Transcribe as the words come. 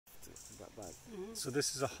So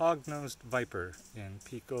this is a hog-nosed viper in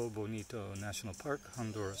Pico Bonito National Park,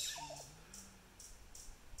 Honduras.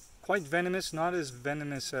 Quite venomous, not as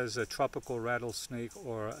venomous as a tropical rattlesnake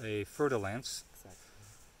or a fer-de-lance. Exactly.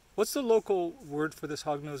 What's the local word for this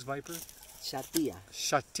hog-nosed viper? Shatia.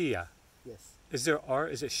 Shatia. Yes. Is there R?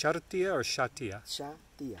 Is it shartia or shatia?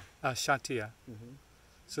 Shatia. Shatia. Mm-hmm.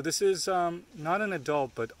 So this is not an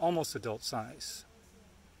adult, but almost adult size.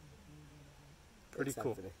 Pretty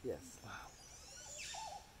Exactly. cool. Yes. Wow.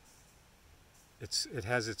 It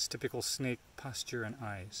has its typical snake posture and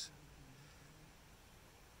eyes.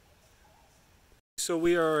 So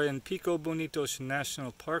we are in Pico Bonito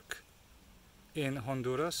National Park in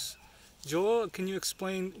Honduras. Joel, can you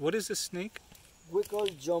explain what is this snake? We call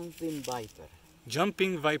jumping viper.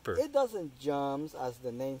 Jumping viper. It doesn't jump as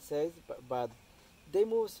the name says, but they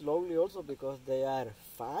move slowly also because they are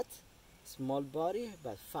fat, small body,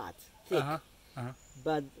 but fat, thick.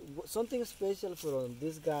 But something special from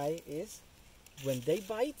this guy is when they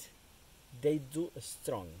bite, they do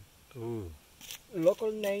strong. Ooh.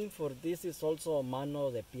 Local name for this is also mano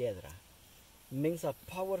de piedra. Means a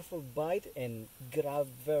powerful bite and grab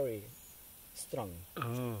very strong.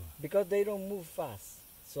 Oh. Because they don't move fast.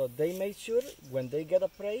 So they make sure when they get a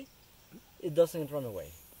prey, it doesn't run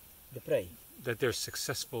away. The prey. That they're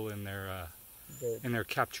successful in their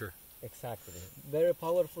capture. Exactly. Very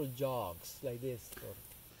powerful jaws like this.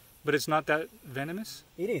 But it's not that venomous?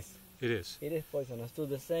 It is. It is. It is poisonous, too,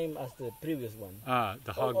 the same as the previous one.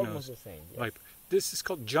 The hog-nosed almost the same. Yes. viper. This is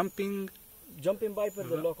called jumping viper,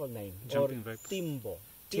 the local name. Jumping or viper. timbo.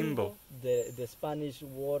 Timbo. The Spanish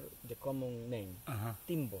word, the common name.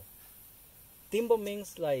 Timbo. Timbo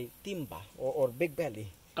means like timba or big belly.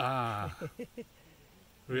 Ah.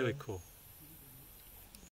 Really cool.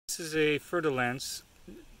 This is a fer-de-lance.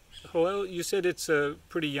 Joel, you said it's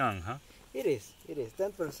pretty young, huh? It is. It is.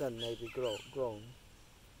 10% maybe grown.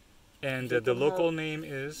 And the local name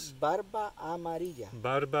is? Barba Amarilla.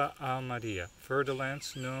 Barba Amarilla.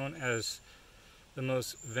 Fer-de-lance, known as the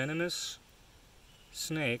most venomous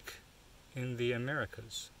snake in the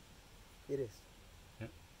Americas. It is.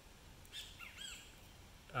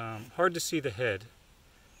 Yeah. Hard to see the head,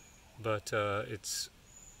 but it's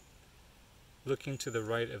looking to the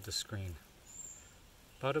right of the screen.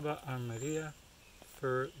 Barba Amarilla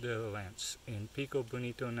Fer-de-lance in Pico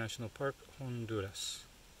Bonito National Park, Honduras.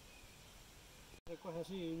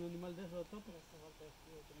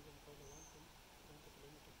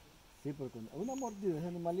 Sí, porque una mordida ese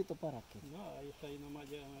animalito para qué. No, ahí está, ahí nomás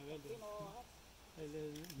llega a verlo.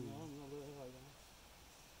 No, no lo dejo allá.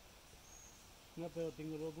 No, pero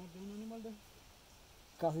tengo dos puntos, un animal de eso.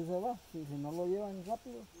 Casi se va, si no lo llevan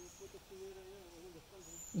rápido.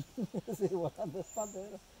 Sí, botando espalda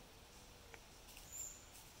era.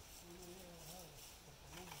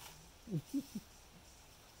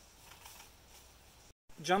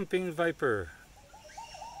 Jumping viper.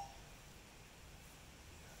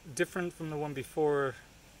 Different from the one before,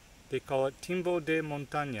 they call it timbo de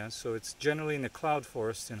montaña, so it's generally in the cloud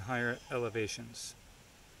forest in higher elevations.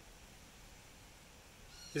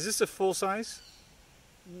 Is this a full size?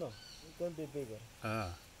 No, it can be bigger.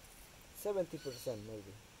 70%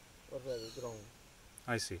 maybe, already grown.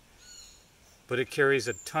 I see. But it carries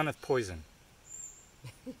a ton of poison.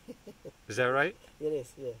 Is that right? It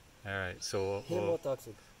is, yeah. All right, so we'll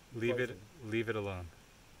Hemotoxic. leave it alone.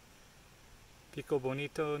 Pico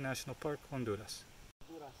Bonito National Park, Honduras.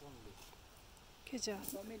 Good job.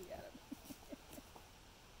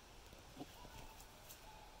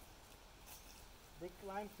 They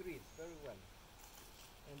climb trees very well.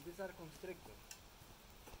 And these are constricted.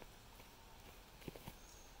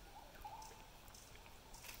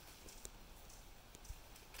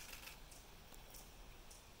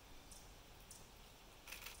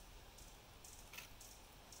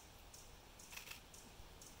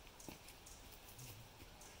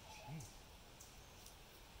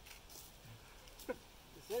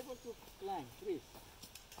 It's able to climb trees.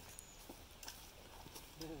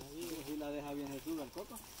 Y la deja bien se sube al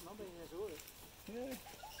coco. No, pero se sube.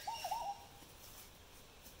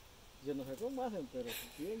 Yo no sé cómo hacen, pero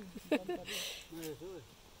bien. No se sube.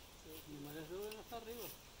 Si no se sube, no está arriba.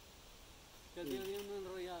 Que tiene bien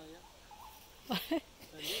enrollada ya.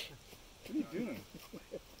 Está lista. What are you doing?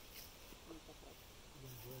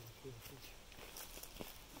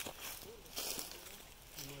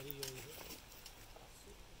 Amarillo.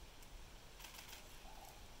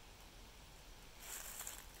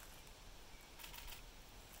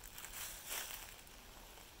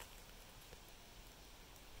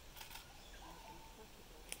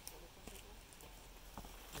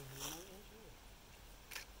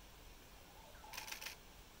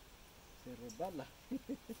 Sí. resbala.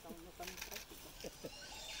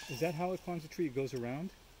 Is that how it climbs a tree? It goes around?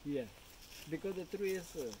 Yeah, because the tree is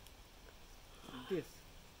this.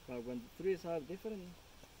 But when the trees are different,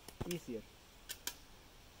 easier.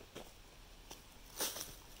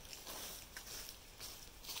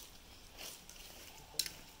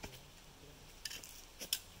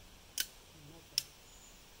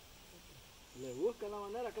 Le busca la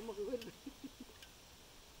manera como subir.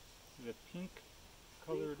 The pink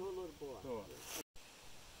colored boa. boa.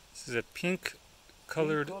 This is a pink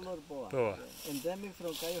colored boa. boa. Yeah. Endemic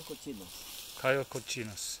from Cayos Cochinos. Cayos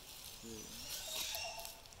Cochinos. Yeah.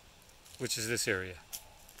 Which is this area.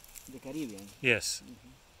 The Caribbean. Yes.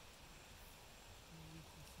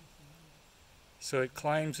 So it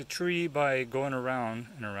climbs a tree by going around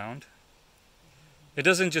and around. It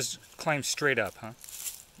doesn't just climb straight up, huh?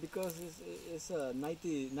 Because it's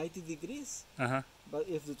 90 degrees. Uh-huh. But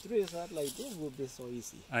if the trees are like this, it would be so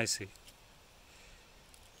easy. I see.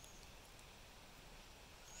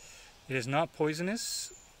 It is not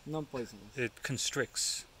poisonous. Non-poisonous. It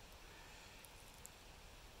constricts.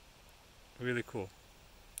 Really cool.